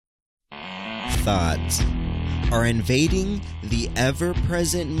thoughts are invading the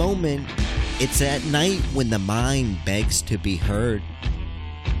ever-present moment. It's at night when the mind begs to be heard.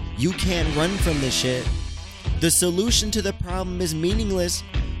 You can't run from this shit. The solution to the problem is meaningless,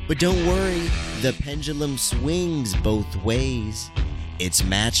 but don't worry, the pendulum swings both ways. It's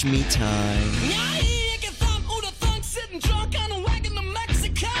match me time.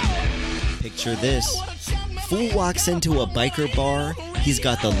 Picture this. Fool walks into a biker bar. He's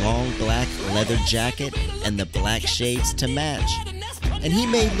got the long black leather jacket and the black shades to match. And he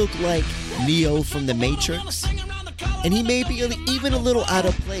may look like Neo from the Matrix. And he may be even a little out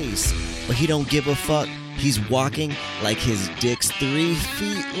of place, but he don't give a fuck. He's walking like his dick's 3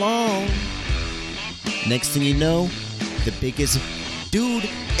 feet long. Next thing you know, the biggest dude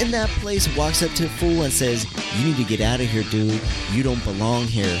in that place walks up to Fool and says, "You need to get out of here, dude. You don't belong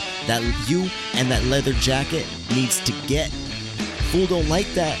here. That you and that leather jacket needs to get." Fool don't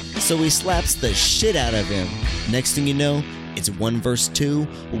like that, so he slaps the shit out of him. Next thing you know, it's 1 verse 2,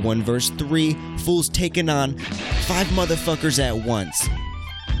 1 verse 3. Fool's taking on 5 motherfuckers at once.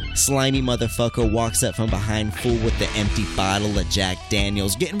 Slimy motherfucker walks up from behind Fool with the empty bottle of Jack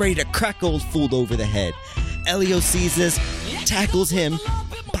Daniels, getting ready to crack old Fool over the head. Elio sees this, tackles him,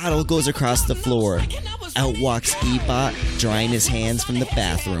 bottle goes across the floor. Out walks Ebot, drying his hands from the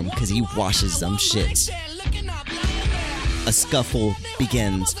bathroom because he washes them shits. A scuffle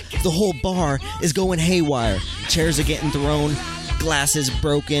begins. The whole bar is going haywire. Chairs are getting thrown, glasses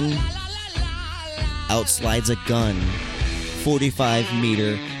broken. Out slides a gun.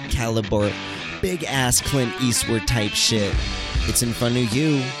 45-meter caliber, big ass Clint Eastwood type shit. It's in front of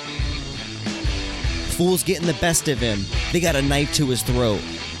you. Fool's getting the best of him. They got a knife to his throat.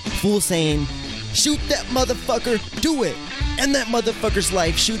 Fool saying, "Shoot that motherfucker, do it! End that motherfucker's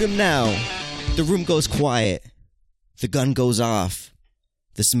life, shoot him now." The room goes quiet. The gun goes off.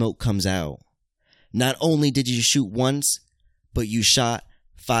 The smoke comes out. Not only did you shoot once, but you shot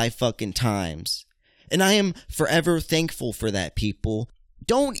 5 fucking times. And I am forever thankful for that, people.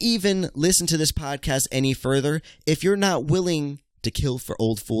 Don't even listen to this podcast any further if you're not willing to kill for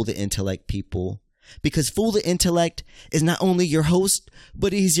old Fool the Intellect, people. Because Fool the Intellect is not only your host,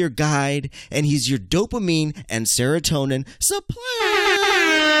 but he's your guide, and he's your dopamine and serotonin supply.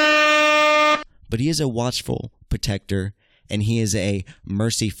 But he is a watchful protector, and he is a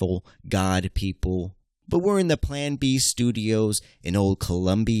merciful God, people. But we're in the Plan B studios in old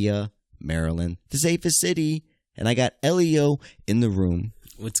Columbia, Maryland, the safest city, and I got Elio in the room.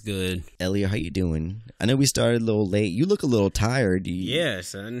 What's good? Elio, how you doing? I know we started a little late. You look a little tired. Yeah,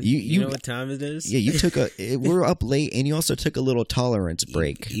 son. You know what time it is? Yeah, you took we're up late, and you also took a little tolerance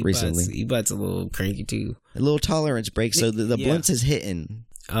break recently. Ebot's a little cranky too. A little tolerance break, so the blunts is hitting.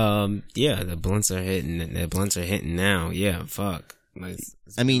 Yeah, the blunts are hitting. The blunts are hitting now. Yeah, fuck. Like,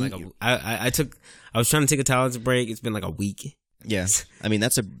 I mean, I was trying to take a tolerance break. It's been like a week. Yes, I mean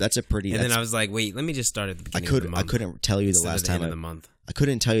that's a pretty. And then I was like, wait, let me just start at the beginning of the month. I couldn't tell you the last time I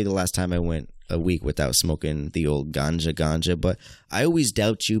couldn't tell you the last time I went a week without smoking the old ganja, but I always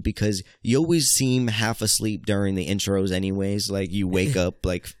doubt you because you always seem half asleep during the intros anyways. Like you wake up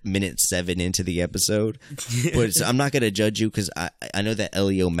like minute 7 into the episode. But I'm not going to judge you because I know that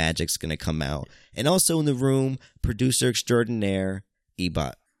Elio Magic's going to come out. And also in the room, producer extraordinaire,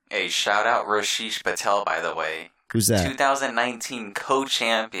 Ebot. Hey, shout out Rashish Patel, by the way. Who's that? 2019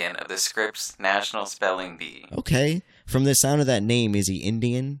 co-champion of the Scripps National Spelling Bee. Okay. From the sound of that name, is he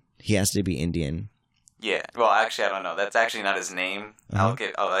Indian? He has to be Indian. Yeah. Well, actually, I don't know. That's actually not his name.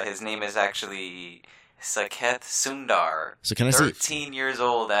 His name is actually Saketh Sundar. So can I 13 years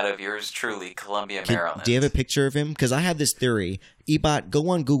old out of yours truly, Columbia, Maryland. Do you have a picture of him? Because I have this theory. Ebot, go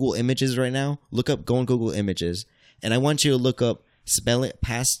on Google Images right now. Go on Google Images. And I want you to look up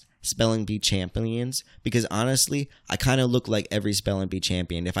past Spelling Bee champions, because honestly, I kind of look like every Spelling Bee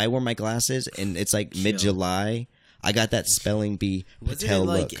champion. If I wear my glasses and it's like mid-July, I got that Spelling Bee Patel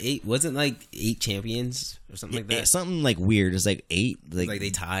look. Wasn't like 8 champions or something like that? Something like weird. It's like 8. Like they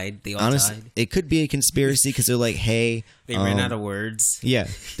tied. They all honestly, tied. It could be a conspiracy because they're like, hey. They ran out of words. Yeah.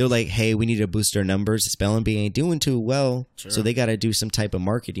 They're like, hey, we need to boost our numbers. Spelling Bee ain't doing too well. True. So they got to do some type of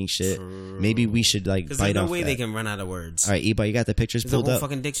marketing shit. True. Maybe we should like bite off that. There's no way they can run out of words. All right, Ebot, you got the pictures pulled up?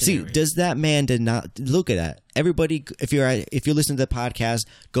 Fucking dictionary. See, does that man look at that? Everybody, if you're listening to the podcast,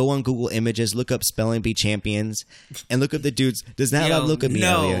 go on Google Images, look up Spelling Bee champions, and look up the dudes. Does that not look at me?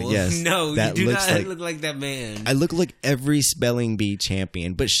 No, Elliot? Yes. No, that you do not look like that man. I look like every Spelling Bee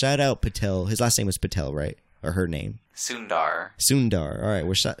champion. But shout out Patel. His last name was Patel, right? Or her name? Sundar. All right,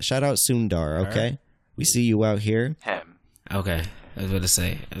 well, shout out Sundar. Okay, right. We see you out here. Him. Okay. I was about to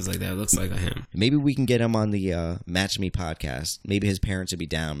say. I was like, that looks like a him. Maybe we can get him on the Match Me podcast. Maybe his parents would be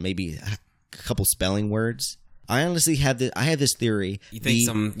down. Maybe couple spelling words. I honestly have this. I have this theory. You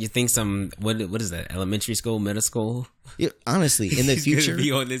think some what is that? Elementary school, middle school? Yeah, honestly, in the future,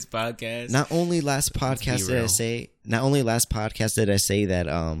 be on this podcast. Not only last podcast did I say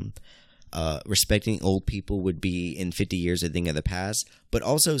that respecting old people would be in 50 years a thing of the past, but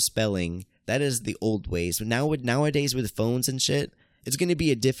also spelling, that is the old ways. But nowadays with phones and shit, it's going to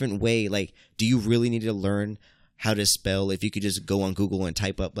be a different way. Like, do you really need to learn how to spell if you could just go on Google and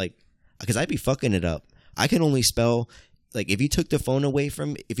type up, like, because I'd be fucking it up. I can only spell, like, if you took my phone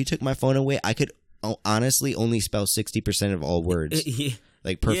away, I could honestly only spell 60% of all words,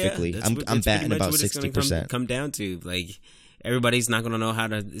 like, perfectly. Yeah, I'm batting about 60%. Come down to, like, everybody's not going to know how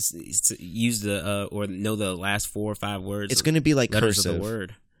to use the or know the last 4 or 5 words. It's going to be like cursive. Of the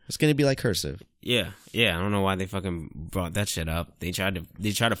word. It's going to be like cursive. Yeah. I don't know why they fucking brought that shit up. They tried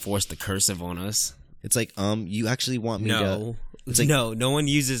to force the cursive on us. It's like, you actually want me to... It's like, no one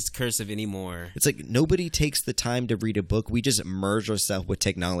uses cursive anymore. It's like nobody takes the time to read a book. We just merge ourselves with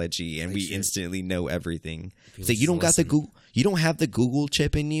technology and we instantly know everything. It's like you don't got the Google, you don't have the Google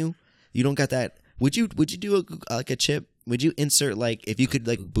chip in you. You don't got that. Would you do a chip? Would you insert, like, if you could,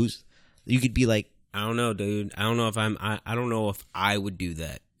 like, boost? You could be like, I don't know, dude. I don't know if I don't know if I would do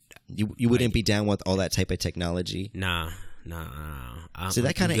that. You wouldn't be down with all that type of technology. Nah. So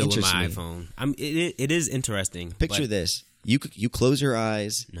that kind of interests me. iPhone. It is interesting. Picture this. You close your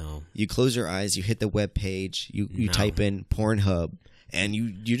eyes. No. You close your eyes. You hit the web page. You type in Pornhub, and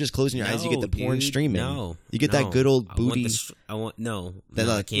you're just closing your eyes. You get the porn streaming. No. You get that good old booty. I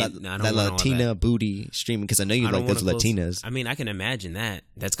can't. That Latina booty streaming, because I know you like those Latinas. I mean, I can imagine that.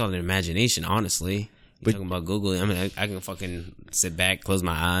 That's called an imagination, honestly. You're talking about Google. I mean, I can fucking sit back, close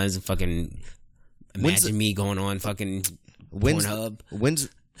my eyes, and fucking imagine me going on fucking Pornhub.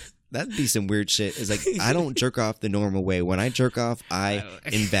 That'd be some weird shit. It's like, I don't jerk off the normal way. When I jerk off, I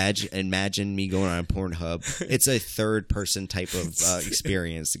imagine me going on Pornhub. It's a third person type of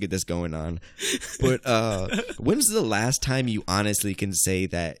experience to get this going on. But when's the last time you honestly can say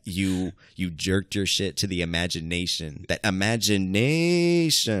that you jerked your shit to the imagination? That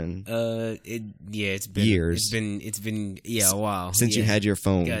imagination. It's been years. It's been a while since you had your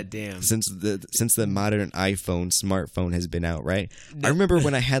phone. God damn. Since the modern smartphone has been out, right? I remember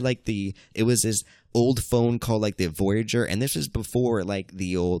when I had like it was this old phone called like the Voyager, and this was before like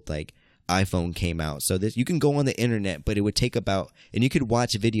the old like iPhone came out. So this, you can go on the internet, but it would take about, and you could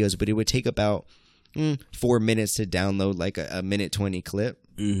watch videos, but it would take about 4 minutes to download like a minute 20 clip.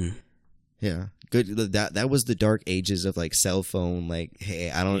 Mm-hmm. Yeah, good. That was the dark ages of like cell phone. Like,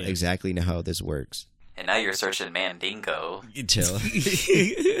 hey, I don't exactly know how this works. And now you're searching Mandingo. Chill.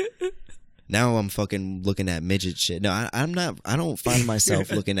 Now I'm fucking looking at midget shit. No, I'm not. I don't find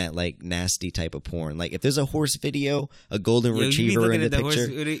myself looking at like nasty type of porn. Like if there's a horse video, a golden retriever in the picture.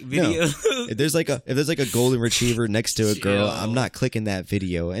 No. If there's like a golden retriever next to a girl, I'm not clicking that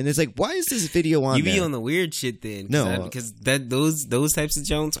video. And it's like, why is this video on? You be there? on the weird shit then? No, because those types of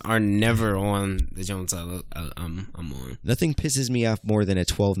Jones are never on the Jones I'm on. Nothing pisses me off more than a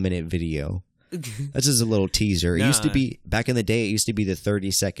 12-minute video. That's just a little teaser. It used to be back in the day. It used to be the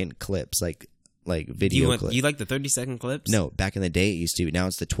 30-second clips, like video clips. You like the 30-second clips? No, back in the day it used to. Now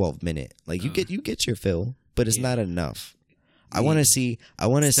it's the 12-minute. Like you get your fill, but it's not enough. I want to see. I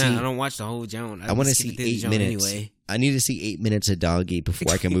don't watch the whole Jones. I want to see 8 minutes. Anyway. I need to see 8 minutes of doggy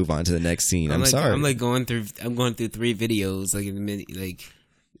before I can move on to the next scene. I'm sorry. I'm going through 3 videos like in a minute, like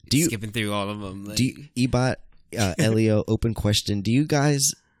skipping through all of them. Like. Ebot, Elio, open question. Do you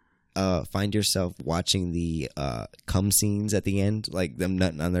guys find yourself watching the cum scenes at the end, like them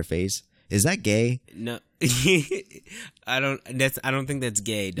nutting on their face? Is that gay? No, I don't think that's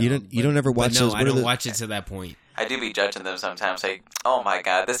gay. Dog. You don't ever watch those. I don't watch it to that point. I do be judging them sometimes. Like, oh my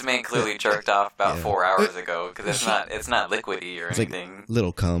god, this man clearly jerked off about 4 hours ago because it's not liquidy or anything. Like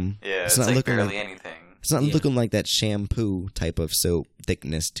little cum. Yeah, it's not like looking barely anything. It's not looking like that shampoo type of soap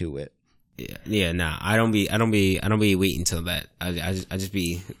thickness to it. Yeah, nah. I don't be waiting until that. I just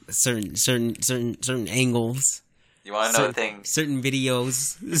be certain angles. You want to know the thing? Certain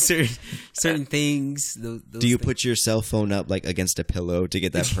videos, certain things. Those do you put your cell phone up like against a pillow to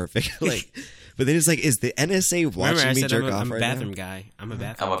get that perfect? Like, but then it's like, is the NSA watching me jerk off right now? I'm a bathroom guy. I'm a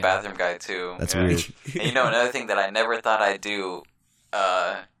bathroom guy too. That's weird. And you know another thing that I never thought I'd do,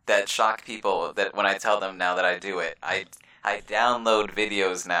 that shock people, that when I tell them now that I do it, I download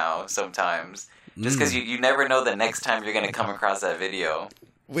videos now sometimes just because you never know the next time you're going to come across that video.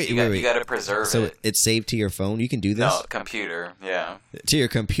 Wait. You got to preserve it. So it's saved to your phone? You can do this? No, computer, yeah. To your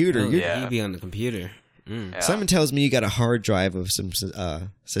computer? You be on the computer. Yeah. Someone tells me you got a hard drive of some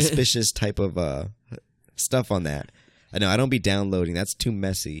suspicious type of stuff on that. I know, I don't be downloading. That's too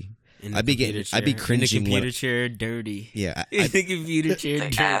messy. I'd be cringing. The computer chair dirty. Yeah, the computer chair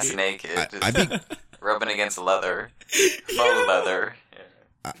like dirty. ass naked. I'd be rubbing against leather, faux leather.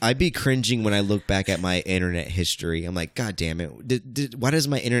 I'd be cringing when I look back at my internet history. I'm like, God damn it! Why does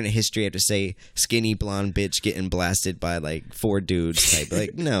my internet history have to say skinny blonde bitch getting blasted by like 4 dudes type?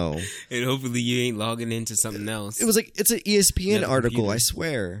 Like, no. And hopefully you ain't logging into something else. It was like it's an ESPN Another article. computer. I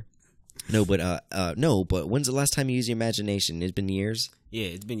swear. No, but when's the last time you used your imagination? It's been years. Yeah,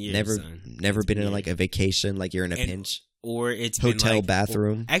 it's been years. Never been in like a vacation, like you're in a pinch. Or it's Hotel been like,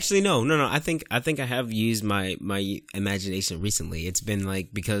 bathroom. Actually, no. I think I have used my imagination recently. It's been like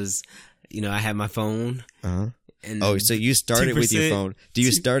because I have my phone. And so you started with your 10%. phone. Do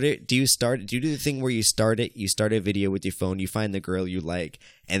you start it? Do you do the thing where you start it? You start a video with your phone. You find the girl you like,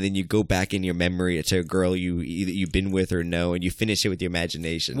 and then you go back in your memory to a girl you've been with or know, and you finish it with your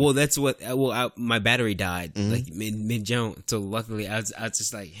imagination. Well, that's what. My battery died like mid jump. So luckily, I was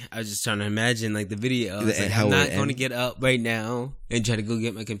just trying to imagine like the video. I was like, I'm not going to get up right now and try to go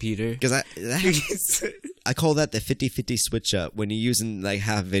get my computer Because I call that the 50-50 switch up when you're using like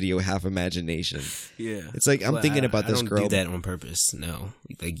half video, half imagination. Yeah, it's like I'm thinking about this girl. I don't do that on purpose. No,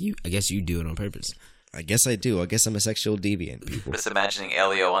 like I guess you do it on purpose. I guess I do. I guess I'm a sexual deviant. People. Just imagining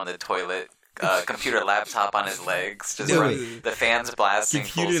Elio on the toilet, computer laptop on his legs, just the fans blasting.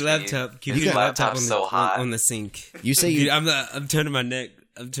 Computer laptop's so hot on the sink. You say I'm turning my neck.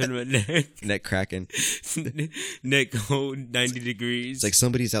 Neck cracking. Neck hold 90 degrees. It's like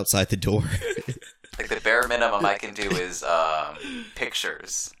somebody's outside the door. Like the bare minimum I can do is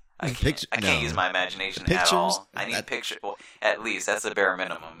pictures. I can't use my imagination at all. I need pictures. Well, at least that's the bare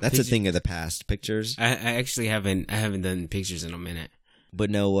minimum. That's a thing of the past. Pictures. I actually haven't done pictures in a minute. But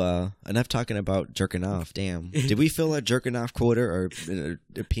no, enough talking about jerking off. Damn. Did we fill a jerking off quota or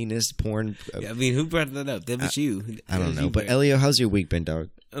a penis porn? I mean, who brought that up? That was you. I don't know. But Elio, how's your week been, dog?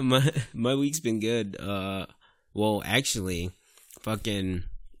 My week's been good. Well, actually, fucking,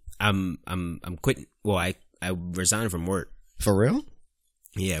 I'm quitting. Well, I resigned from work. For real?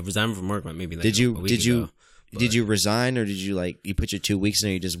 Yeah, I resigned from work maybe like Did you resign, or did you you put your 2 weeks in,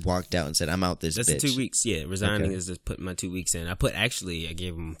 or you just walked out and said, I'm out this That's bitch? the 2 weeks. Yeah, resigning is just putting my 2 weeks in. I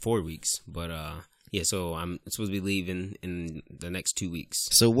gave them 4 weeks, but yeah, so I'm supposed to be leaving in the next 2 weeks.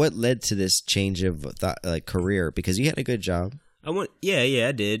 So what led to this change of career? Because you had a good job. Yeah,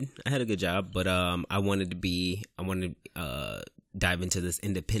 I did. I had a good job, but I wanted to dive into this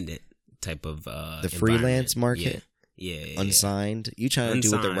independent type of the freelance market. Yeah. Unsigned. You trying to do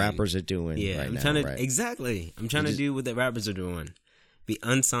what the rappers are doing right now, right? Exactly. I'm trying to do what the rappers are doing. Be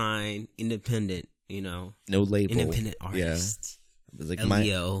unsigned, independent, no label. Independent artist. Yeah. It was like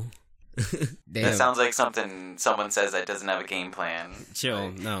LEO. That sounds like something someone says that doesn't have a game plan.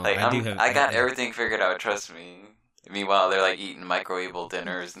 Chill. No. I got everything figured out, trust me. Meanwhile, they're like eating microwavable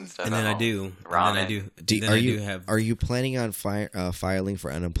dinners and stuff. And then I do. Ramen. Are you planning on filing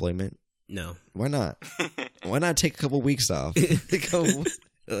for unemployment? No. Why not? Why not take a couple weeks off?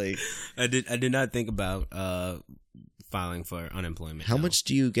 I did not think about filing for unemployment. How much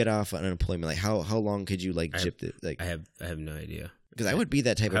do you get off on unemployment? Like how long could you gyp it? Like I have no idea. Because I would be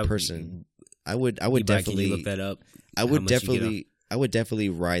that type of person. I would definitely can you look that up. I would definitely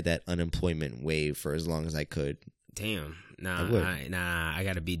ride that unemployment wave for as long as I could. Damn. Nah, I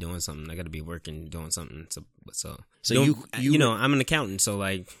gotta be doing something. I gotta be working, doing something. So I'm an accountant, so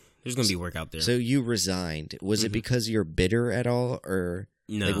there's gonna be work out there. So you resigned. Was it because you're bitter at all, or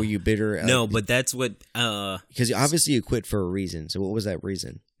no? Were you bitter? No, but that's what. Because obviously you quit for a reason. So what was that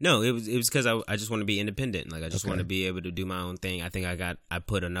reason? No, it was because I just want to be independent. I just want to be able to do my own thing. I think I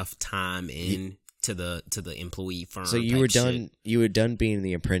put enough time in to the employee firm. So you were done. Shit. You were done being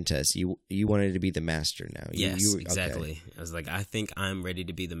the apprentice. You wanted to be the master now. Yes, exactly. I was like, I think I'm ready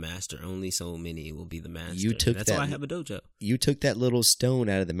to be the master. Only so many will be the master. That's why I have a dojo. You took that little stone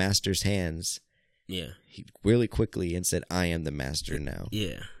out of the master's hands. Yeah, really quickly and said, "I am the master now."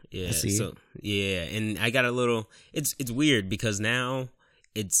 Yeah. So and I got a little. It's weird because now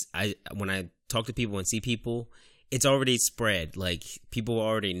when I talk to people and see people. It's already spread. People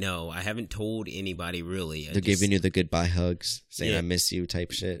already know. I haven't told anybody really. They're giving you the goodbye hugs, saying I miss you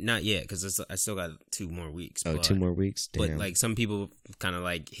type shit. Not yet, because I still got 2 more weeks. Oh, 2 more weeks? Damn. But some people kind of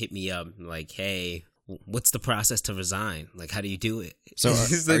hit me up hey, what's the process to resign? How do you do it? So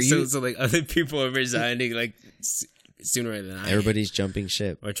so other people are resigning sooner than I am. Everybody's jumping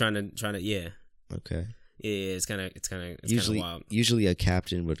ship. Or trying to yeah. Okay. Yeah, it's kind of wild. Usually a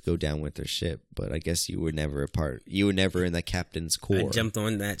captain would go down with their ship, but I guess you were never a part. You were never in the captain's corps. I jumped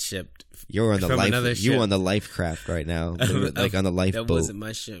on that ship. You're on the life. You're on the life craft right now, on the lifeboat. That wasn't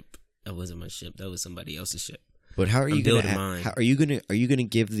my ship. That was somebody else's ship. But how are you going to are you gonna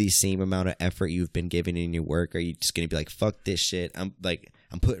give the same amount of effort you've been giving in your work? Or are you just gonna be like, fuck this shit? I'm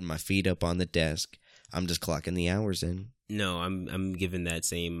putting my feet up on the desk. I'm just clocking the hours in. No, I'm giving that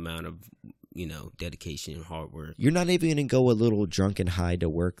same amount of dedication and hard work. You're not even gonna go a little drunk and high to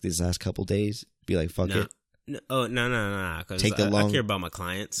work these last couple days. Be like, fuck it. No, because I care about my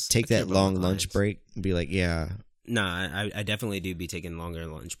clients. Take that long lunch break and be like, yeah. Nah, I definitely do be taking longer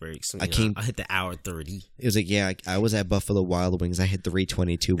lunch breaks. I hit the hour 30. It was like, yeah, I was at Buffalo Wild Wings. I hit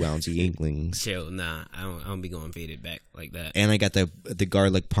 322 ounce Yinglings. Chill, nah, I don't be going faded back like that. And I got the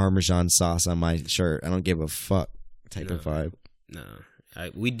garlic Parmesan sauce on my shirt. I don't give a fuck type of vibe. No.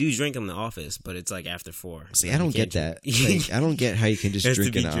 We do drink in the office, but it's like after 4. See, I don't get that. Like, I don't get how you can just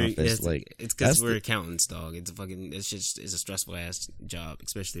drink in the office. Like, it's because we're accountants, dog. It's a stressful ass job,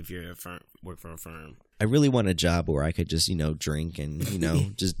 especially if you're work for a firm. I really want a job where I could just drink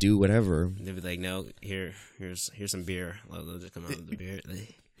and just do whatever. They'd be like, no, here's some beer. They'll just come out with the beer.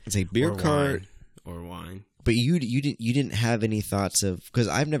 It's like beer cart or wine. But you didn't have any thoughts of, because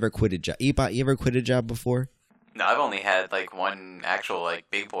I've never quit a job. You ever quit a job before? No, I've only had like one actual like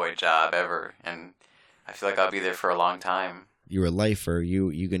big boy job ever, and I feel like I'll be there for a long time. You're a lifer.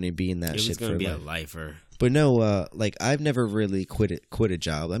 You gonna be in that shit for life. You're gonna be a lifer. But no, like I've never really quit a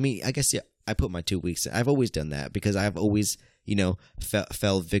job. I mean, I guess I put my 2 weeks. I've always done that because I've always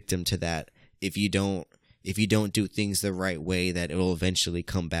fell victim to that. If you don't do things the right way, that it will eventually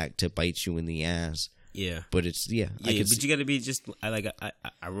come back to bite you in the ass. Yeah. But it's but you got to be just I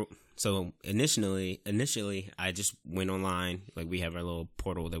wrote. So initially, I just went online. Like we have our little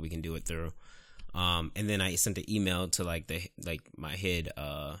portal that we can do it through, and then I sent an email to my head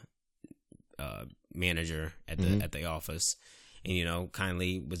manager at the office, and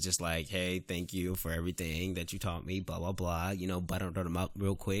kindly was just like, hey, thank you for everything that you taught me, blah blah blah. Buttoned them up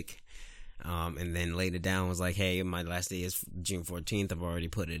real quick, and then laid it down. Was like, hey, my last day is June 14th. I've already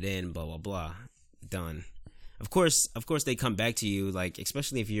put it in, blah blah blah, done. Of course, they come back to you, like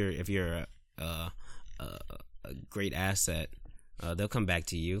especially if you're a great asset, they'll come back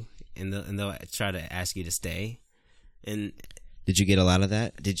to you and they'll try to ask you to stay. And did you get a lot of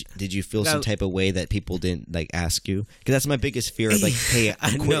that? Did you feel some type of way that people didn't like ask you? Because that's my biggest fear. Like, hey,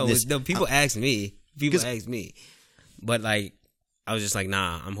 I'm quitting this. No, people ask me. But like, I was just like,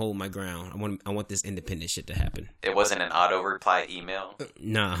 nah, I'm holding my ground. I want this independent shit to happen. It wasn't an auto reply email?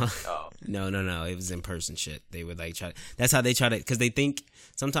 Nah. Oh. No. It was in person shit. They would like try. That's how they try to, because they think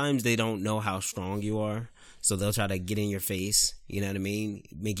sometimes they don't know how strong you are. So they'll try to get in your face. You know what I mean?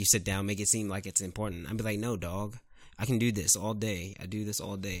 Make you sit down, make it seem like it's important. I'd be like, no, dog. I can do this all day. I do this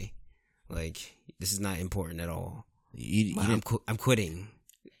all day. Like, this is not important at all. I'm quitting.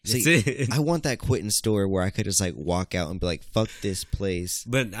 See, I want that quitting store where I could just like walk out and be like, "Fuck this place."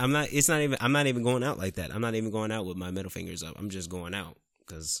 But I'm not even going out like that. I'm not even going out with my middle fingers up. I'm just going out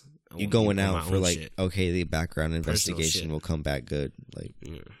because you're going out for like shit. Okay, the background investigation will come back good. Like,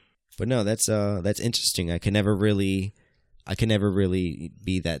 yeah. But no, that's interesting. I can never really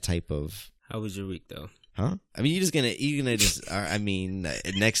be that type of. How was your week though? Huh? I mean, you're gonna just. I mean,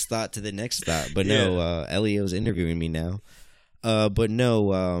 next thought to the next thought. But no, Elio's interviewing me now. But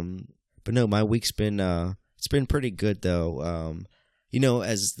no, my week's been it's been pretty good though.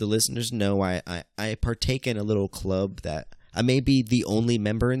 As the listeners know, I partake in a little club that I may be the only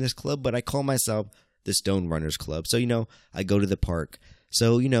member in this club, but I call myself the Stone Runners Club. So I go to the park.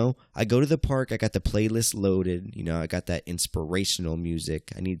 So I go to the park. I got the playlist loaded. I got that inspirational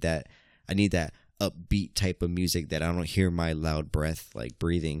music. I need that upbeat type of music that I don't hear my loud breath like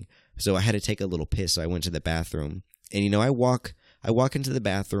breathing. So I had to take a little piss. So I went to the bathroom. And, I walk into the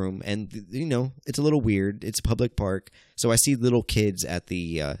bathroom and, it's a little weird. It's a public park. So I see little kids at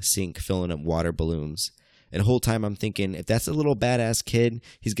the sink filling up water balloons. And the whole time I'm thinking, if that's a little badass kid,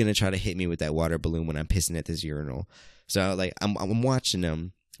 he's going to try to hit me with that water balloon when I'm pissing at this urinal. So like I'm watching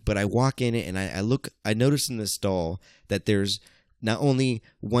them, but I walk in it and I notice in the stall that there's not only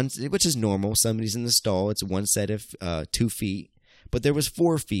one, which is normal. Somebody's in the stall. It's one set of 2 feet. But there was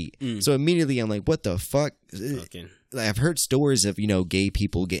 4 feet. So immediately I'm like, what the fuck? I've heard stories of, gay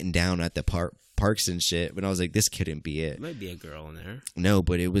people getting down at the parks and shit. But I was like, this couldn't be it. Might be a girl in there. No,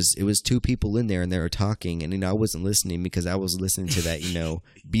 but it was 2 people in there and they were talking. And, I wasn't listening because I was listening to that,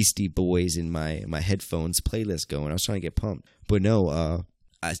 Beastie Boys in my headphones playlist going. I was trying to get pumped. But no,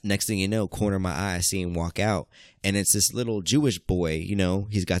 next thing you know, corner of my eye, I see him walk out. And it's this little Jewish boy,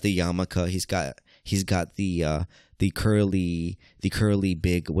 he's got the yarmulke. He's got the curly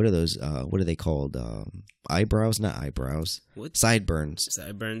big, what are those, what are they called? Eyebrows? Not eyebrows. What? Sideburns.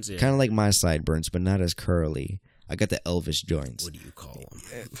 Sideburns, yeah. Kind of like my sideburns, but not as curly. I got the Elvis joints. What do you call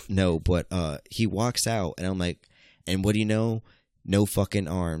them? No, but he walks out, and I'm like, and what do you know? No fucking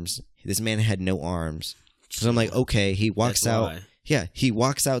arms. This man had no arms. So I'm like, okay. He walks out. Yeah, he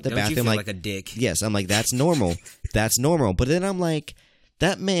walks out the Don't bathroom you feel like a dick. Yes, I'm like, that's normal. That's normal. But then I'm like,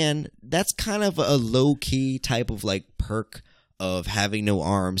 that man, that's kind of a low key type of like perk of having no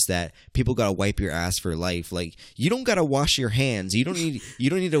arms that people gotta wipe your ass for life. Like, you don't gotta wash your hands. You don't need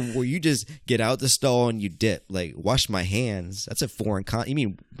to. You just get out the stall and you dip. Like, wash my hands. That's a foreign you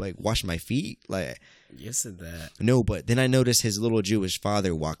mean like wash my feet? Like, you said that. No, but then I noticed his little Jewish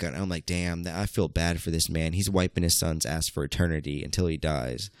father walk out. And I'm like, damn, I feel bad for this man. He's wiping his son's ass for eternity until he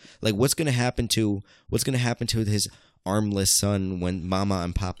dies. Like, what's gonna happen to his armless son when Mama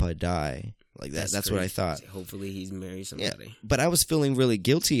and Papa die? Like that's what I thought. Hopefully he's married somebody. Yeah, but I was feeling really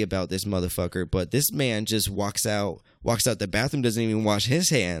guilty about this motherfucker. But this man just walks out the bathroom, doesn't even wash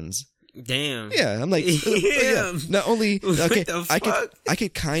his hands. Damn. Yeah, I'm like, yeah. Not only okay, I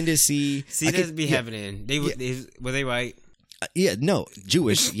could kind of see. That be happening. Were they white? Yeah, no,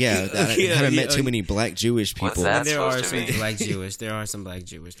 Jewish. Yeah, I haven't met too many black Jewish people. What's that there are supposed to some be? black Jewish. There are some black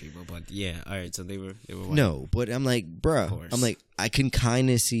Jewish people, but yeah, all right. So they were white. No, but I'm like, bruh. I'm like, I can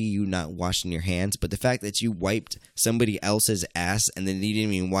kind of see you not washing your hands, but the fact that you wiped somebody else's ass and then you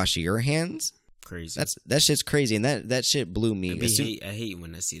didn't even wash your hands, crazy. That shit's crazy, and that shit blew me. I hate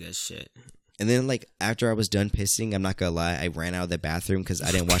when I see that shit. And then, like, after I was done pissing, I'm not gonna lie, I ran out of the bathroom because I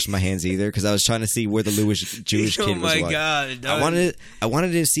didn't wash my hands either because I was trying to see where the Jewish kid was. Oh my walking. God! I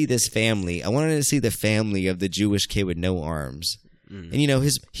wanted to see this family. I wanted to see the family of the Jewish kid with no arms. And you know,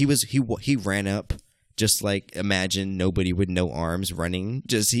 he ran up just like, imagine nobody with no arms running.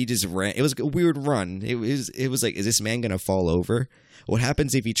 He just ran. It was a weird run. It was like, is this man gonna fall over? What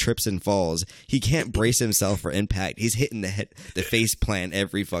happens if he trips and falls? He can't brace himself for impact. He's hitting the face plant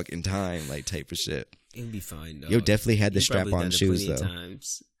every fucking time, like type of shit. He'll be fine, though. Yo, definitely had the strap-on shoes, though.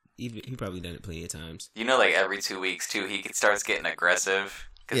 He probably done it plenty of times. You know, like every 2 weeks, too, he starts getting aggressive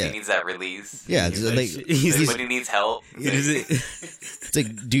because he needs that release. Yeah, it's like, when he needs help. It's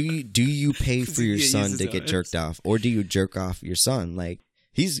like, do you pay for your son to get jerked off, or do you jerk off your son? Like,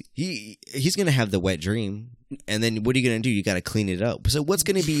 he's gonna have the wet dream. And then what are you going to do? You got to clean it up. So what's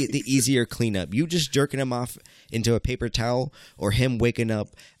going to be the easier cleanup? You just jerking him off into a paper towel, or him waking up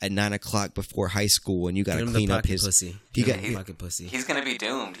at 9 o'clock before high school and you got to clean up his pussy. Pocket pussy. He's going to be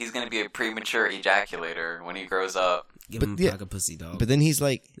doomed. He's going to be a premature ejaculator when he grows up. Give him a pocket pussy, dog. But then he's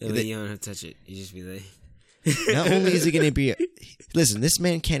like, you don't have to touch it. You just be like. Not only is he going to be, listen, this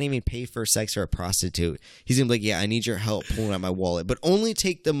man can't even pay for sex for a prostitute. He's going to be like, yeah, I need your help pulling out my wallet, but only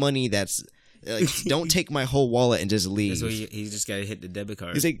take the money that's. Like, don't take my whole wallet and just leave. That's why he just got to hit the debit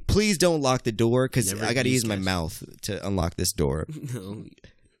card. He's like, please don't lock the door because I got to use my mouth to unlock this door. No.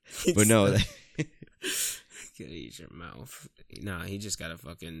 But no. Gotta use your mouth. Nah, he just got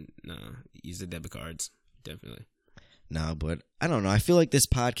to use the debit cards. Definitely. No, but I don't know. I feel like this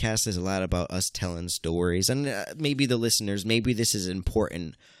podcast is a lot about us telling stories. And maybe the listeners, maybe this is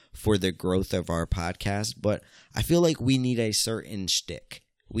important for the growth of our podcast. But I feel like we need a certain shtick.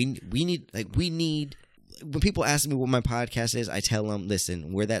 We need when people ask me what my podcast is, I tell them,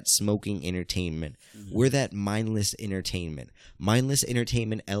 listen, we're that smoking entertainment. We're that mindless entertainment. Mindless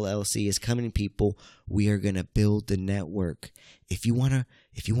Entertainment LLC is coming, people. We are going to build the network. If you want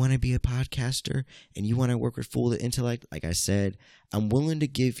to be a podcaster and you want to work with Full of Intellect, like I said, I'm willing to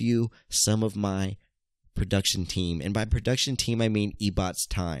give you some of my production team. And by production team, I mean Ebot's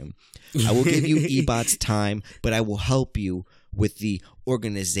time. I will give you Ebot's time, but I will help you with the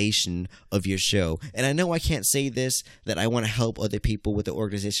organization of your show. And I know I can't say this, that I want to help other people with the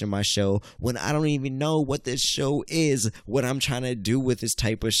organization of my show, when I don't even know what this show is, what I'm trying to do with this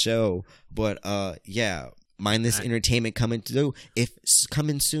type of show. But yeah, Mindless Entertainment coming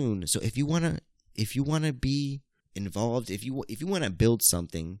soon. So if you wanna be involved, if you want to build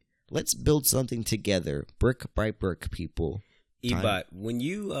something, let's build something together, brick by brick, people. Ebot, when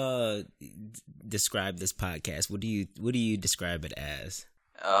you describe this podcast, what do you describe it as?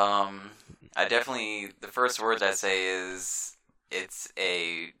 I definitely, the first words I say is it's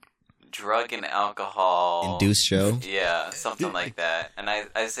a drug and alcohol induced show. Yeah, something like that. And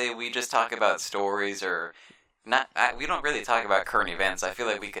I say we just talk about stories, or not. We don't really talk about current events. I feel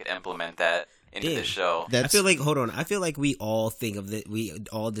like we could implement that into the show. I feel like we all think of it. We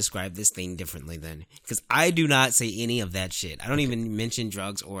all describe this thing differently then, because I do not say any of that shit. I don't even mention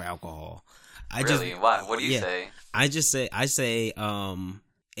drugs or alcohol. What do you say? I say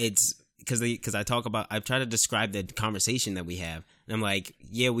it's because I try to describe the conversation that we have, And I'm like,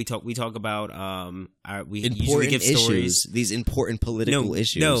 yeah, we talk about we important usually give stories. These important political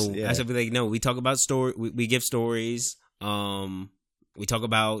issues. No, yeah. I should be like, no, we talk about we give stories. We talk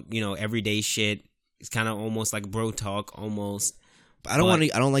about, everyday shit. It's kind of almost like bro talk, almost. I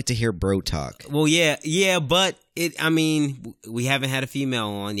don't like to hear bro talk. Well, yeah, but we haven't had a female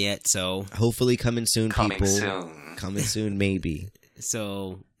on yet, so hopefully coming soon, coming people. Coming soon, maybe.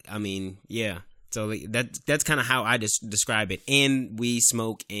 So, yeah. So that's kind of how I describe it. And we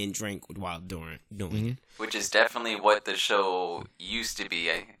smoke and drink while doing it. Which is definitely what the show used to be,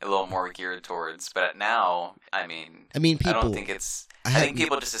 a little more geared towards. But now, people, I don't think it's... I think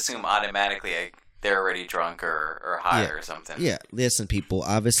people just assume automatically they're already drunk or high or something. Yeah, listen, people.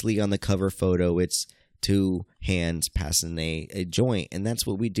 Obviously, on the cover photo, it's 2 hands passing a joint. And that's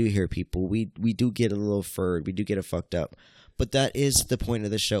what we do here, people. We do get a little furred. We do get it fucked up. But that is the point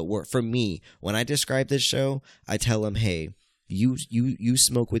of the show. Where, for me, when I describe this show, I tell them, hey, you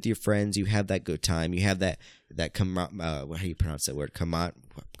smoke with your friends. You have that good time. You have that how do you pronounce that word?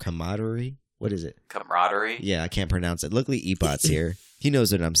 Camaraderie? What is it? Camaraderie? Yeah, I can't pronounce it. Luckily, Ebot's here. He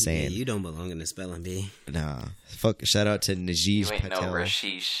knows what I'm saying. Yeah, you don't belong in the spelling bee. Nah. Fuck. Shout out to Najeev You ain't Patel. no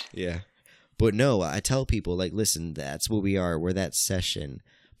Rashish. Yeah. But no, I tell people, like, listen, that's what we are. We're that session.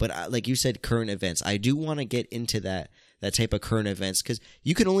 But like you said, current events. I do want to get into that type of current events, because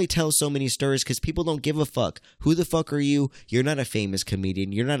you can only tell so many stories because people don't give a fuck. Who the fuck are you? You're not a famous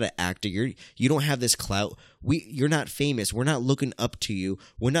comedian. You're not an actor. You don't have this clout. You're not famous. We're not looking up to you.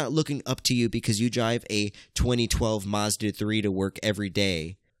 We're not looking up to you because you drive a 2012 Mazda 3 to work every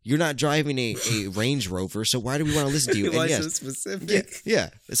day. You're not driving a Range Rover, so why do we want to listen to you? Why so specific? Yeah.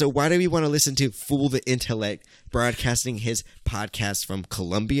 So why do we want to listen to Fool the Intellect broadcasting his podcast from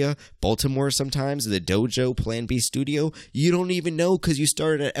Columbia, Baltimore sometimes, the Dojo, Plan B Studio? You don't even know because you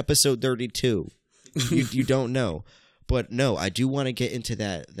started at episode 32. You don't know. But no, I do want to get into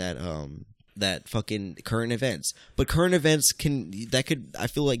that fucking current events. But current events I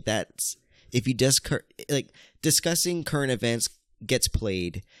feel like that's, if you discussing current events gets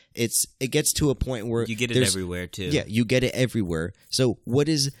played, it gets to a point where you get it everywhere too. Yeah, you get it everywhere. So what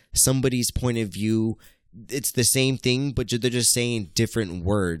is somebody's point of view? It's the same thing, but they're just saying different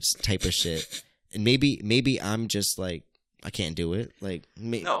words type of shit. And maybe I'm just like, I can't do it.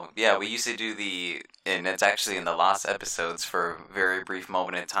 No, yeah, we used to do and it's actually in the Lost episodes for a very brief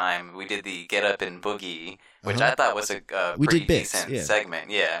moment in time. We did the Get Up and Boogie, which I thought was a pretty decent segment.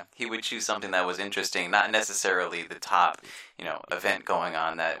 Yeah, he would choose something that was interesting, not necessarily the top, event going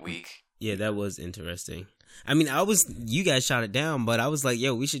on that week. Yeah, that was interesting. You guys shot it down, but I was like,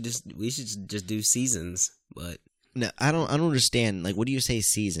 yo, we should just do seasons. But no, I don't understand. Like, what do you say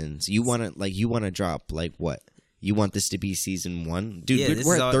seasons? You want to drop like what? You want this to be season 1? Dude,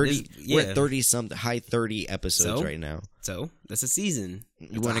 we're at 30. We're at 30 something, high 30 episodes right now. So that's a season.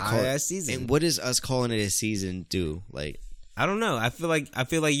 You want to call it a season? And what does us calling it a season do? Like, I don't know. I feel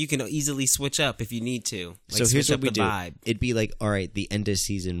like you can easily switch up if you need to. So here's what we do. It'd be like, all right, the end of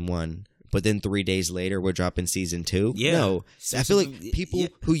season 1. But then 3 days later, we're dropping season 2? Yeah. No. I feel like people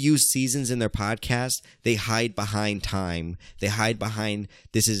who use seasons in their podcast, they hide behind time. They hide behind,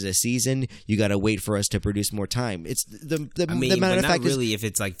 this is a season, you got to wait for us to produce more time. It's the matter of fact really, if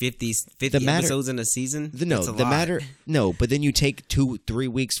it's like 50 episodes in a season, No, but then you take 2, 3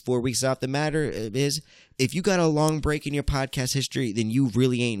 weeks, 4 weeks off. The matter is, if you got a long break in your podcast history, then you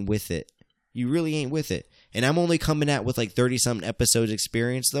really ain't with it. You really ain't with it. And I'm only coming out with like 30-something episodes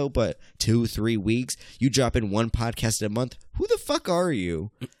experience, though, but 2, 3 weeks, you drop in 1 podcast a month. Who the fuck are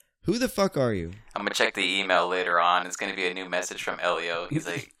you? Who the fuck are you? I'm going to check the email later on. It's going to be a new message from Elio. He's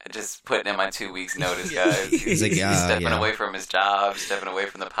like, just putting in my 2 weeks notice, guys. He's like, he's stepping away from his job, stepping away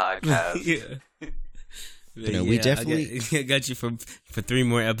from the podcast. Yeah. We definitely I got you for 3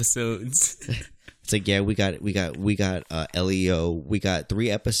 more episodes. It's like, yeah, we got Elio. We got 3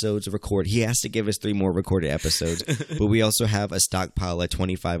 episodes recorded. He has to give us 3 more recorded episodes, but we also have a stockpile of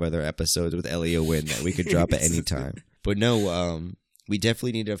 25 other episodes with Elio in that we could drop at any time. But no, we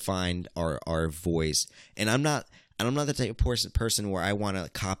definitely need to find our voice. And I'm not the type of person where I want to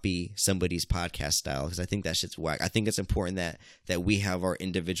copy somebody's podcast style, because I think that shit's whack. I think it's important that we have our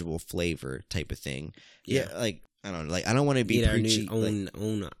individual flavor type of thing. Yeah, like I don't know, like I don't want to be preachy.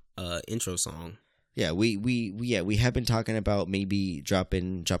 Own intro song. Yeah, we have been talking about maybe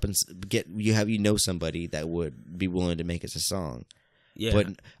dropping somebody that would be willing to make us a song. Yeah. But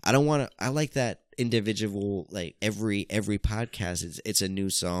I don't want to. I like that individual. Like every podcast, it's a new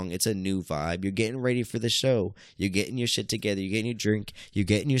song. It's a new vibe. You're getting ready for the show. You're getting your shit together. You're getting your drink. You're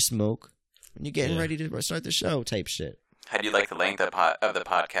getting your smoke. And you're getting ready to start the show. Type shit. How do you like the length of the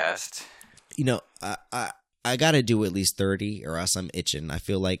podcast? I gotta do at least 30 or else I'm itching. I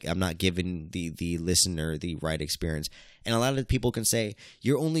feel like I'm not giving the listener the right experience. And a lot of people can say,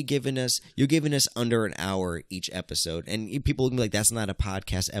 you're giving us under an hour each episode. And people can be like, that's not a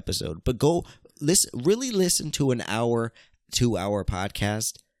podcast episode. But go really listen to an hour, 2-hour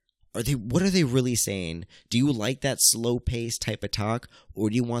podcast. What are they really saying? Do you like that slow pace type of talk, or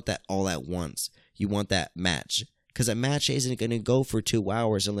do you want that all at once? You want that match? Because a match isn't going to go for 2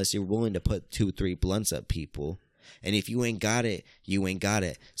 hours unless you're willing to put 2-3 blunts up people. And if you ain't got it, you ain't got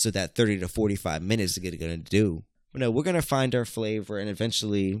it. So that 30 to 45 minutes is going to do. But no, we're going to find our flavor, and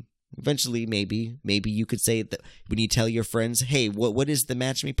eventually maybe you could say that when you tell your friends, hey, what is the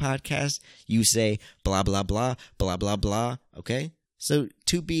Match Me podcast? You say blah blah blah blah blah blah. Okay, so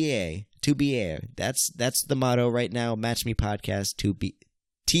TBA. That's the motto right now. Match Me podcast TBA.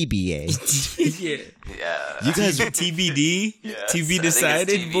 Yeah. You guys TBD? Yes, to be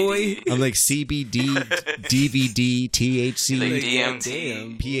decided, boy. I'm like CBD, DVD, THC, like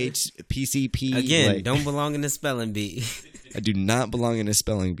DMT, PCP. Again, like, don't belong in the spelling bee. I do not belong in a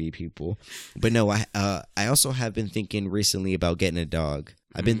spelling bee, people. But no, I also have been thinking recently about getting a dog.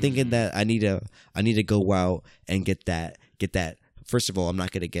 I've been thinking that I need to go out and get that. First of all, I'm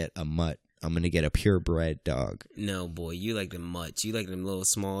not gonna get a mutt. I'm gonna get a purebred dog. No, boy, you like them mutts. You like them little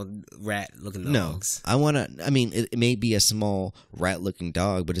small rat-looking dogs. No, it may be a small rat-looking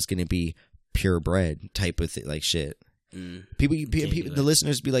dog, but it's gonna be purebred type of like shit. People, the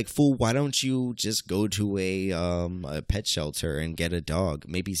listeners be like, "Fool, why don't you just go to a pet shelter and get a dog?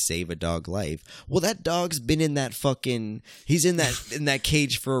 Maybe save a dog life." Well, that dog's been in that fucking. He's in that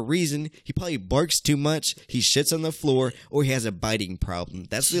cage for a reason. He probably barks too much. He shits on the floor, or he has a biting problem.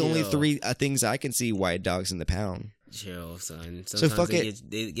 That's the only 3 things I can see why a dog's in the pound. Chill, son. Sometimes so fuck they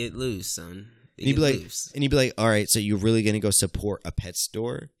get loose, son. And you'd be like, all right, so you're really gonna go support a pet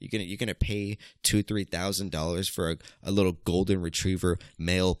store? You're gonna pay $2,000-$3,000 for a little golden retriever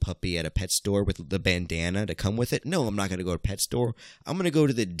male puppy at a pet store with the bandana to come with it? No, I'm not gonna go to a pet store. I'm gonna go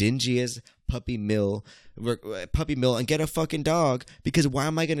to the dingiest puppy mill and get a fucking dog, because why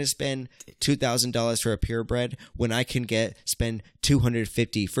am I gonna spend $2,000 for a purebred when I can spend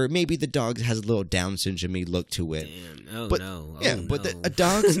 $250 for maybe the dog has a little Down syndrome look to it? Damn. Oh, but, no. Yeah, oh, but no. A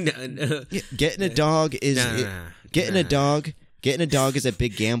dog getting a dog is getting a dog is a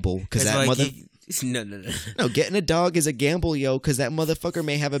big gamble, because that mother. No, getting a dog is a gamble, yo, because that motherfucker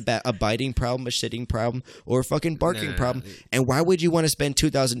may have a biting problem, a shitting problem, or a fucking barking problem. And why would you want to spend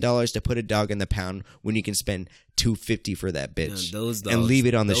 $2,000 to put a dog in the pound when you can spend $250 for that bitch and leave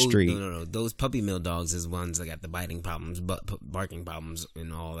it on the street? No. Those puppy mill dogs is ones that got the biting problems, barking problems,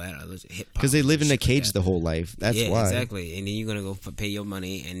 and all that. Because they live in a cage the whole life. That's why. Exactly. And then you're gonna go pay your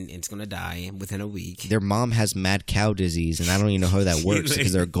money, and it's gonna die within a week. Their mom has mad cow disease, and I don't even know how that works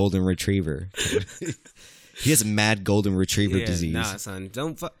because they're a golden retriever. He has mad golden retriever disease. Nah, son.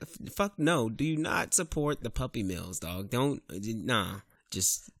 Don't fuck no. Do not support the puppy mills, dog. Don't. Nah.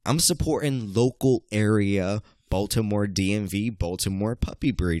 Just. I'm supporting local area Baltimore DMV Baltimore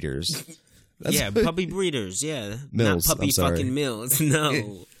puppy breeders. Puppy breeders. Yeah, mills, not puppy fucking mills.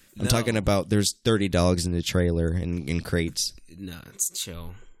 No. I'm talking about there's 30 dogs in the trailer and in crates. Nah, it's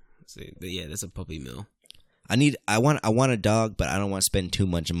chill. Yeah, that's a puppy mill. I want a dog, but I don't want to spend too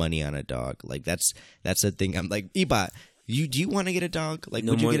much money on a dog. Like that's the thing. I'm like, Ebot, do you want to get a dog? Like,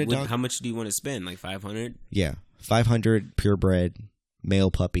 would you get a dog? How much do you want to spend? Like $500? Yeah, $500 purebred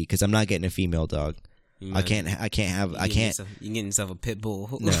male puppy, because I'm not getting a female dog. I can't. You can get yourself a pit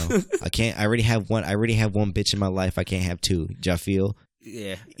bull. No, I can't. I already have one bitch in my life. I can't have 2. Do you feel?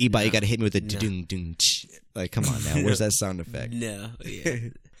 Yeah. Ebot, you got to hit me with a doom doom. Like, come on now. Where's that sound effect? No. Yeah.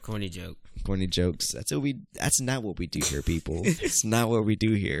 Corny joke. Corny jokes. That's not what we do here, people. It's not what we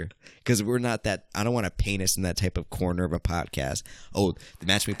do here, because we're not that. I don't want to paint us in that type of corner of a podcast. Oh, the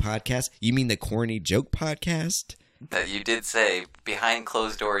Match Me podcast? You mean the corny joke podcast? That you did say behind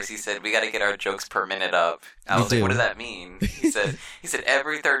closed doors. He said we got to get our jokes per minute up. I was like, what does that mean? He said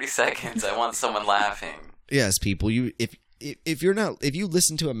every 30 seconds I want someone laughing. Yes, people. If you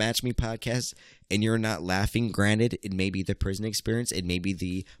listen to a Match Me podcast and you're not laughing, granted, it may be the prison experience, it may be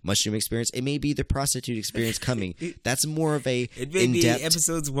the mushroom experience, it may be the prostitute experience coming. That's more of a it may in-depth, be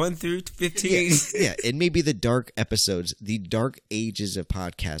episodes 1 through 15. Yeah, it may be the dark episodes, the dark ages of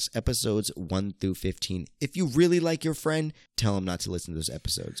podcasts, episodes 1 through 15. If you really like your friend, tell him not to listen to those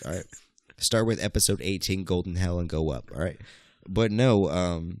episodes. All right, start with episode 18, Golden Hell, and go up. All right, but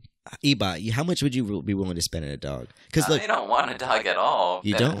no. Ebot, how much would you be willing to spend on a dog? Because I don't want a dog at all.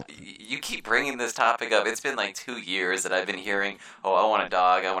 You don't? you keep bringing this topic up. It's been like 2 years that I've been hearing, oh, I want a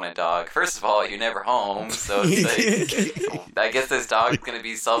dog, I want a dog. First of all, you're never home, so it's like, I guess this dog's going to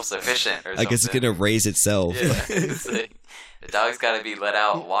be self-sufficient or something. I guess it's going to raise itself. Yeah, it's like, the dog's got to be let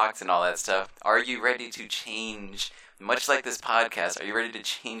out, walked, and all that stuff. Are you ready to change, much like this podcast, are you ready to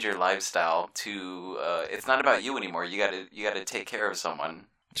change your lifestyle to, it's not about you anymore. You got to take care of someone.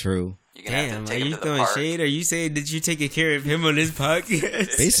 True. Damn, are you throwing shade? Are you saying that you taking care of him on this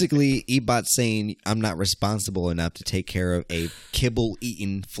podcast? Basically, Ebot's saying I'm not responsible enough to take care of a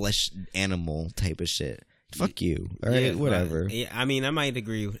kibble-eating flesh animal type of shit. Fuck you. All right, whatever. Yeah, I mean, I might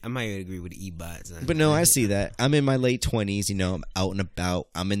agree with Ebot. But no, I see that. I'm in my late 20s. You know, I'm out and about.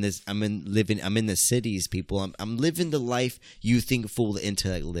 I'm in the cities, people. I'm living the life you think full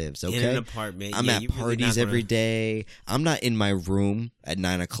intellect lives. Okay, in an apartment. I'm at parties every day. I'm not in my room at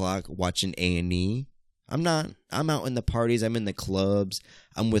 9:00 watching A&E. I'm not. I'm out in the parties. I'm in the clubs.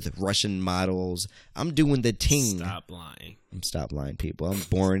 I'm with Russian models. I'm doing the ting. Stop lying, people. I'm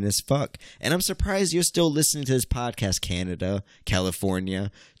boring as fuck. And I'm surprised you're still listening to this podcast. Canada,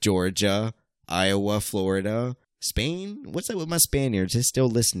 California, Georgia, Iowa, Florida, Spain. What's up with my Spaniards? They're still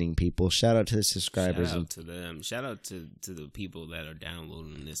listening, people. Shout out to the subscribers. Shout out to them. Shout out to the people that are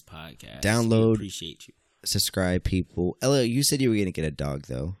downloading this podcast. Download. We appreciate you. Subscribe, people. Elliot, you said you were going to get a dog,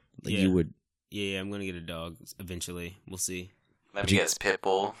 though. Like you would. Yeah, I'm going to get a dog eventually. We'll see. Let me guess,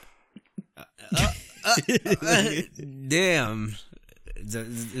 Pitbull. Damn.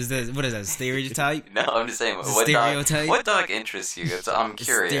 What is that, stereotype? No, I'm just saying. What dog interests you? I'm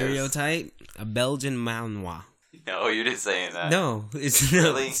curious. Stereotype? A Belgian Malinois. No, you're just saying that. No, it's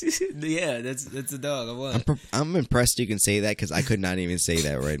really. Yeah, that's a dog. I want. I'm impressed you can say that because I could not even say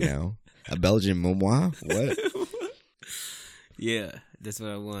that right now. A Belgian Malinois? What? Yeah, that's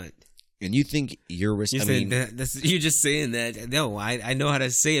what I want. And you think you're responsible? You're just saying that. No, I know how to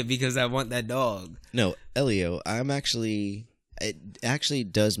say it because I want that dog. No, Elio, it actually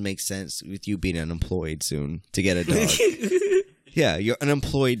does make sense with you being unemployed soon to get a dog. Yeah, you're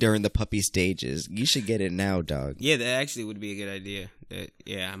unemployed during the puppy stages. You should get it now, dog. Yeah, that actually would be a good idea.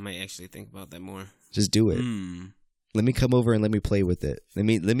 I might actually think about that more. Just do it. Let me come over and let me play with it. That's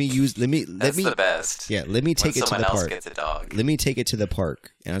the best. Yeah, let me take it to the park. Someone else gets a dog. Let me take it to the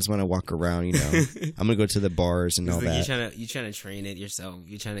park, and I just want to walk around. You know, I'm gonna go to the bars and all that. You're trying to train it yourself.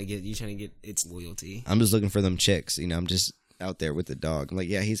 You're trying to get its loyalty. I'm just looking for them chicks. You know, I'm just out there with the dog. I'm like,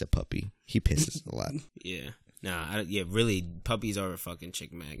 yeah, he's a puppy. He pisses a lot. Yeah. Nah. Really, puppies are a fucking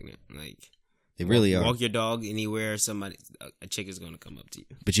chick magnet. Like. They really are. Walk your dog anywhere, a chick is going to come up to you.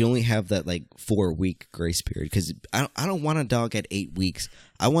 But you only have that 4-week grace period because I don't want a dog at 8 weeks.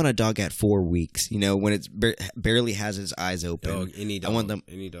 I want a dog at 4 weeks. You know, when it barely has its eyes open. Any dog. I want them.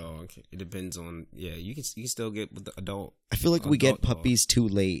 Any dog. It depends on. Yeah, you can still get with the adult. I feel like we get puppies too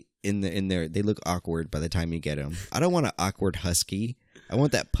late in there. They look awkward by the time you get them. I don't want an awkward husky. I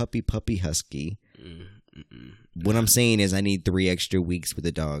want that puppy husky. What I'm saying is I need 3 extra weeks with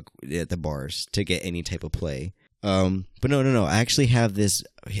the dog at the bars to get any type of play. But no. I actually have this.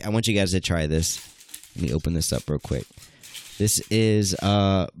 I want you guys to try this. Let me open this up real quick. This is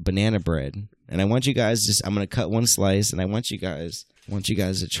banana bread. And I want you guys I'm going to cut one slice and I want you guys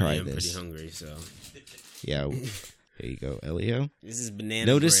to try this. I'm pretty hungry, so. Yeah. There you go, Elio. This is banana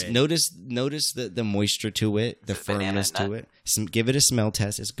bread. Notice the moisture to it, the firmness to it. Give it a smell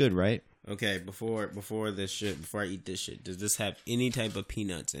test. It's good, right? Okay, before I eat this shit, does this have any type of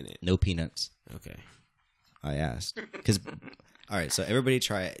peanuts in it? No peanuts. Okay. I asked. All right, so everybody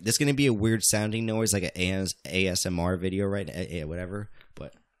try it. This is going to be a weird sounding noise, like an ASMR video, right? Whatever.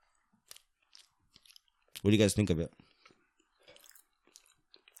 But what do you guys think of it?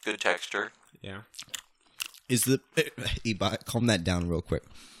 Good texture. Yeah. Ebot, calm that down real quick.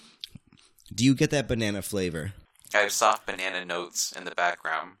 Do you get that banana flavor? I have soft banana notes in the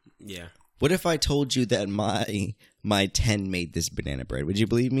background. Yeah. What if I told you that my 10 made this banana bread? Would you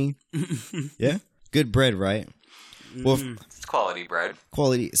believe me? Yeah? Good bread, right? Well, it's quality bread.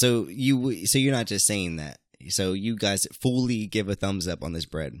 Quality. So you're not just saying that. So you guys fully give a thumbs up on this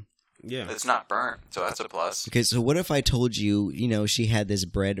bread. Yeah. It's not burnt, so that's a plus. Okay, so what if I told you, she had this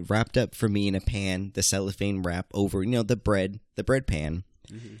bread wrapped up for me in a pan, the cellophane wrap over, the bread pan.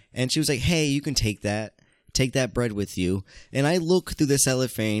 Mm-hmm. And she was like, hey, you can take that bread with you. And I look through the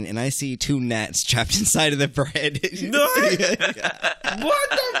cellophane and I see 2 gnats trapped inside of the bread. No! What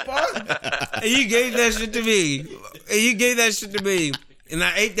the fuck? And you gave that shit to me. And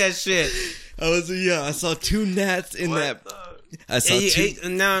I ate that shit. I saw 2 gnats in that. I saw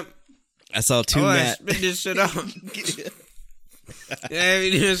 2 gnats. I spit this shit out.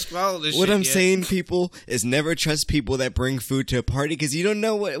 What I'm saying, people, is never trust people that bring food to a party because you don't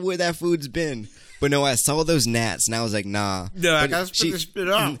know where that food's been. But no, I saw those gnats and I was like, nah. No, I gotta spit this shit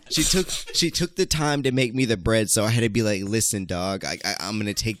out. She took the time to make me the bread, so I had to be like, listen, dog, I'm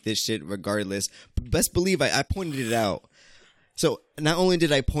gonna take this shit regardless. But best believe I pointed it out. So not only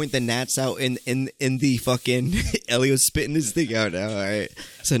did I point the gnats out in the fucking Elio's spitting his thing out now, all right.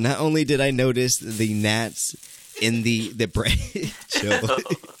 So not only did I notice the gnats in the bread. Chill.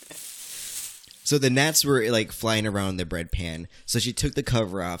 So the gnats were like flying around the bread pan. So she took the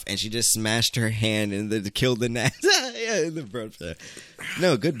cover off and she just smashed her hand and killed the gnats. Yeah, in the bread pan.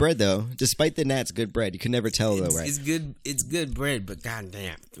 No, good bread though. Despite the gnats, good bread. You can never tell though, right? It's good. It's good bread, but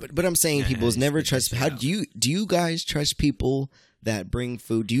goddamn. But I'm saying, people, is never trust. How do you guys trust people that bring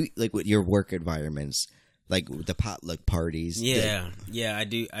food? Do you like with your work environments? Like the potluck parties. Yeah, I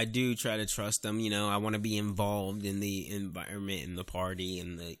do try to trust them. You know, I want to be involved in the environment, in the party,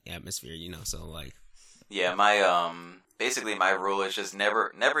 in the atmosphere. You know, so like. Yeah, my basically my rule is just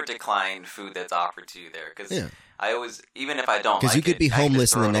never decline food that's offered to you there because I always, even if I don't, because you could be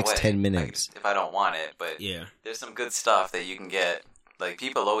homeless in the next 10 minutes if I don't want it. But there's some good stuff that you can get. Like,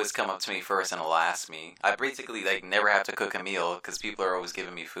 people always come up to me first and will ask me. I basically like never have to cook a meal because people are always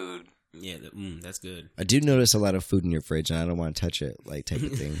giving me food. Yeah, that's good. I do notice a lot of food in your fridge, and I don't want to touch it, like, type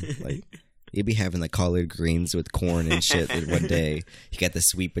of thing. Like, you'd be having, like, collard greens with corn and shit one day. You got the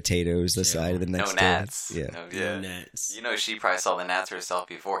sweet potatoes the side of the next day. Gnats. Yeah. No gnats. You know, she probably saw the gnats herself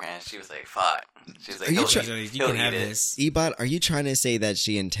beforehand. She was like, fuck. She's like, you can have this. Ebot, are you trying to say that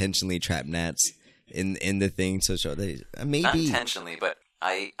she intentionally trapped gnats in the thing? So they, maybe. Not intentionally, but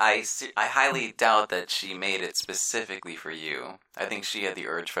I highly doubt that she made it specifically for you. I think she had the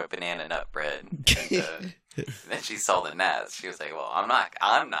urge for banana nut bread. And, then she saw the gnats. She was like, "Well, I'm not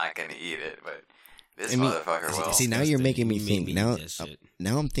gonna eat it, but this motherfucker will." See, now you're making me think.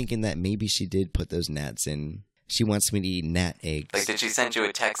 Now I'm thinking that maybe she did put those gnats in. She wants me to eat gnat eggs. Like, did she send you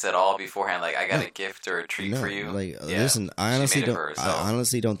a text at all beforehand? Like, I got a gift or a treat for you. Like, listen, I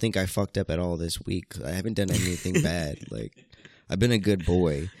honestly don't think I fucked up at all this week. I haven't done anything bad. Like. I've been a good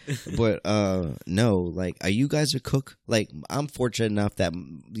boy, but no, like, are you guys a cook? Like, I'm fortunate enough that,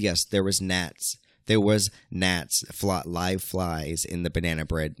 yes, there was gnats. There was gnats, live flies in the banana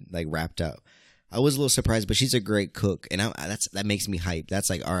bread, like, wrapped up. I was a little surprised, but she's a great cook, and that makes me hype. That's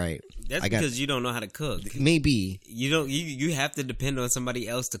like, all right. That's because you don't know how to cook. Maybe. You have to depend on somebody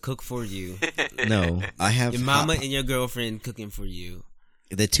else to cook for you. No, I have your mama and your girlfriend cooking for you.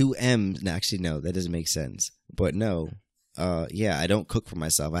 The two M's, actually, no, that doesn't make sense. But no. Yeah, I don't cook for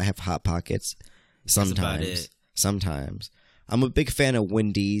myself. I have Hot Pockets sometimes. Sometimes. I'm a big fan of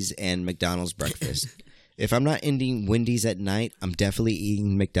Wendy's and McDonald's breakfast. If I'm not eating Wendy's at night, I'm definitely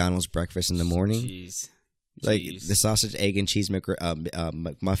eating McDonald's breakfast in the morning. Jeez. Like the sausage, egg, and cheese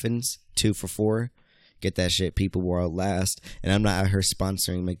McMuffins, 2 for $4. Get that shit, people, while it lasts. And I'm not out here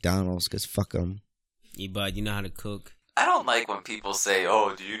sponsoring McDonald's because fuck them. But you know how to cook. I don't like when people say,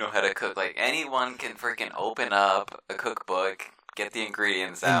 "Oh, do you know how to cook?" Like, anyone can freaking open up a cookbook, get the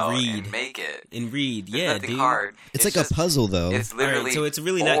ingredients out, and make it. And read. There's nothing hard. It's like just a puzzle, though. It's literally right, so it's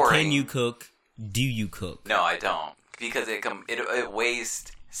really boring. not can you cook, do you cook? No, I don't. Because it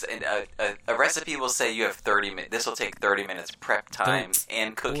wastes... A recipe will say you have 30 minutes. This will take 30 minutes prep time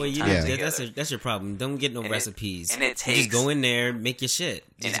and cooking time together. That's your problem. Don't get no recipes. And it takes... You just go in there, make your shit.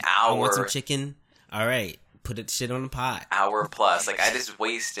 An hour. I want some chicken. All right. Put it shit on the pot. Hour plus. Like, I just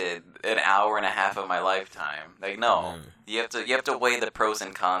wasted an hour and a half of my lifetime. Like, no. You have to weigh the pros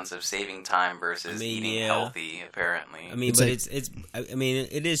and cons of saving time versus eating healthy, apparently. I mean,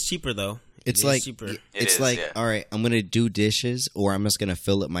 it is cheaper though. It's like all right, I'm gonna do dishes, or I'm just gonna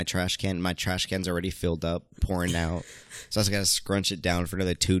fill up my trash can. My trash can's already filled up, pouring out. So I just gotta scrunch it down for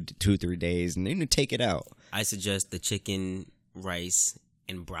another 2-3 days, and then take it out. I suggest the chicken, rice,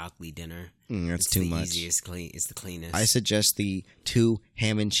 and broccoli dinner. That's too much. It's the cleanest. I suggest the 2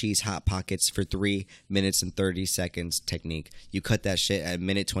 ham and cheese Hot Pockets for 3 minutes and 30 seconds technique. You cut that shit at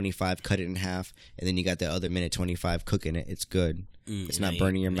minute 25, cut it in half, and then you got the other minute 25 cooking it. It's good. It's not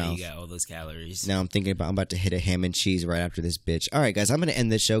burning your mouth. You got all those calories. Now I'm about to hit a ham and cheese right after this bitch. All right, guys, I'm gonna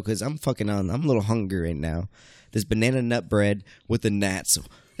end this show because I'm a little hungry right now. This banana nut bread with the gnats.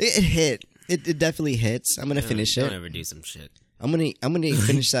 It hit. It definitely hits. I'm gonna finish it. Don't ever do some shit. I'm gonna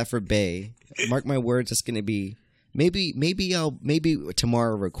finish that for Bay. Mark my words, it's gonna be maybe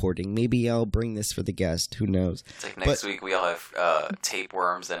tomorrow recording. Maybe I'll bring this for the guest. Who knows? It's like next week we all have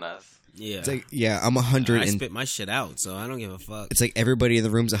tapeworms in us. Yeah. It's like, I'm 100. I spit my shit out, so I don't give a fuck. It's like everybody in the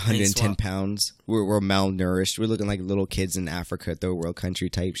room's 110 pounds. We're malnourished. We're looking like little kids in Africa, third world country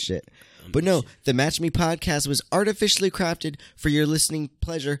type shit. But no, the Match Me podcast was artificially crafted for your listening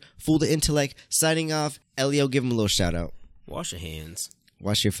pleasure. Fool the intellect. Signing off. Elio, give him a little shout out. Wash your hands.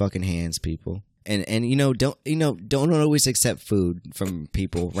 Wash your fucking hands, people. And don't always accept food from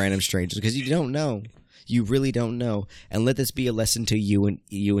people, random strangers, because you don't know. You really don't know. And let this be a lesson to you and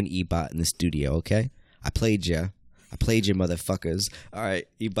Ebot in the studio, okay? I played you, motherfuckers. All right,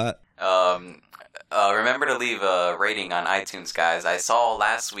 Ebot. Remember to leave a rating on iTunes, guys. I saw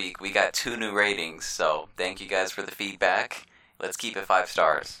last week we got 2 new ratings, so thank you guys for the feedback. Let's keep it 5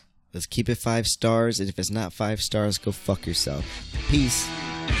 stars. Let's keep it 5 stars, and if it's not 5 stars, go fuck yourself. Peace.